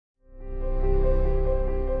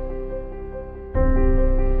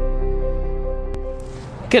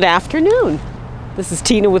Good afternoon. This is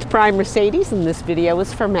Tina with Prime Mercedes, and this video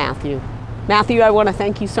is for Matthew. Matthew, I want to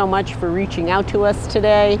thank you so much for reaching out to us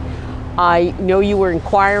today. I know you were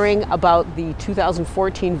inquiring about the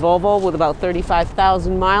 2014 Volvo with about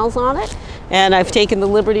 35,000 miles on it, and I've taken the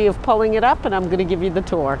liberty of pulling it up, and I'm going to give you the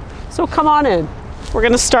tour. So come on in. We're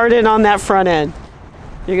going to start in on that front end.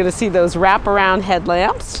 You're going to see those wraparound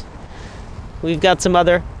headlamps. We've got some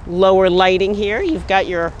other lower lighting here. You've got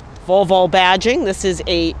your Volvo badging. This is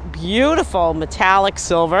a beautiful metallic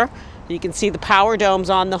silver. You can see the power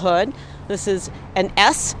domes on the hood. This is an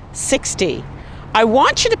S60. I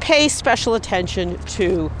want you to pay special attention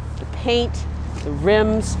to the paint, the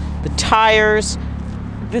rims, the tires.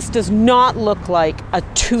 This does not look like a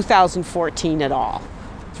 2014 at all.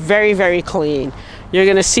 It's very, very clean. You're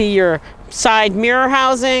going to see your side mirror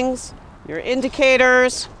housings, your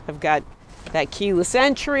indicators. I've got that keyless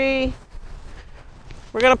entry.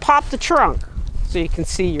 We're going to pop the trunk so you can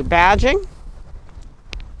see your badging.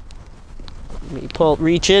 Let me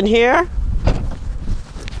reach in here.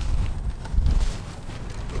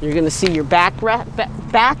 You're going to see your backrest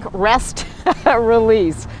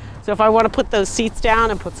release. So if I want to put those seats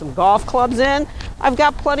down and put some golf clubs in, I've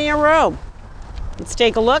got plenty of room. Let's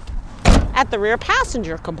take a look at the rear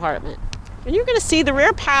passenger compartment. And you're going to see the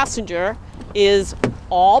rear passenger is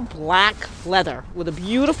all black leather with a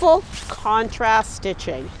beautiful contrast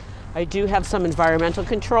stitching. I do have some environmental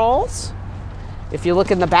controls. If you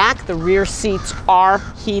look in the back, the rear seats are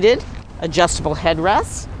heated, adjustable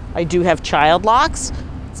headrests. I do have child locks.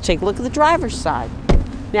 Let's take a look at the driver's side.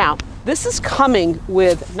 Now, this is coming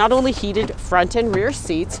with not only heated front and rear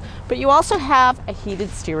seats, but you also have a heated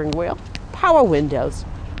steering wheel, power windows,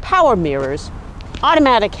 power mirrors,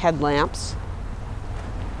 automatic headlamps.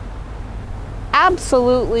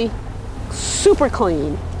 Absolutely super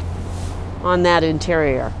clean on that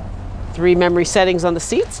interior. 3 memory settings on the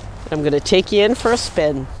seats. I'm going to take you in for a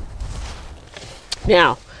spin.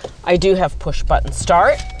 Now, I do have push button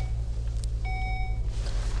start,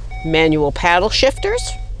 manual paddle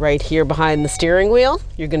shifters right here behind the steering wheel.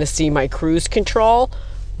 You're going to see my cruise control,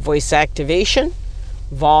 voice activation,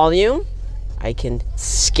 volume. I can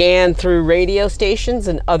scan through radio stations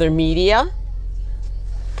and other media.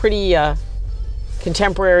 Pretty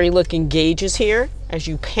contemporary looking gauges here. As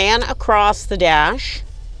you pan across the dash,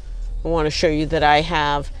 I want to show you that I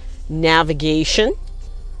have navigation,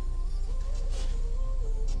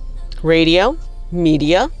 radio,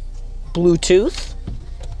 media, Bluetooth. I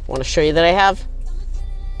want to show you that I have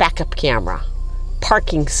backup camera,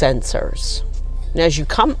 parking sensors. And as you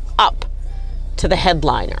come up to the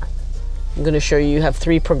headliner, I'm going to show you have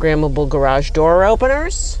 3 programmable garage door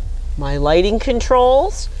openers, my lighting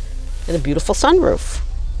controls, and a beautiful sunroof.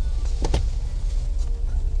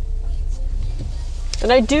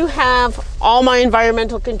 And I do have all my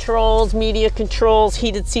environmental controls, media controls,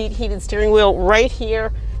 heated seat, heated steering wheel right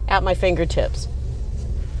here at my fingertips.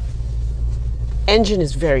 Engine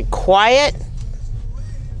is very quiet,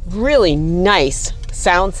 really nice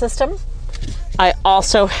sound system. I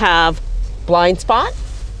also have blind spot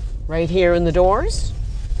right here in the doors.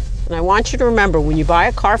 And I want you to remember, when you buy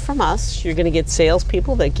a car from us, you're going to get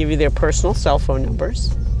salespeople that give you their personal cell phone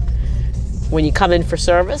numbers. When you come in for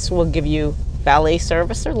service, we'll give you valet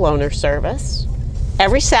service or loaner service.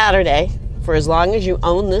 Every Saturday, for as long as you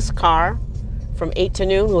own this car, from 8 to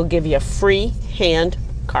noon, we'll give you a free hand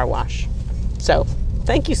car wash. So,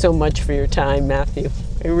 thank you so much for your time, Matthew.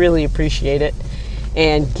 I really appreciate it.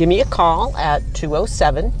 And give me a call at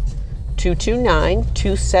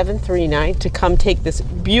 207-229-2739 to come take this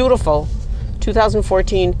beautiful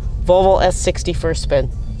 2014 Volvo S60 for a spin.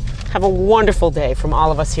 Have a wonderful day from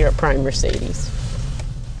all of us here at Prime Mercedes.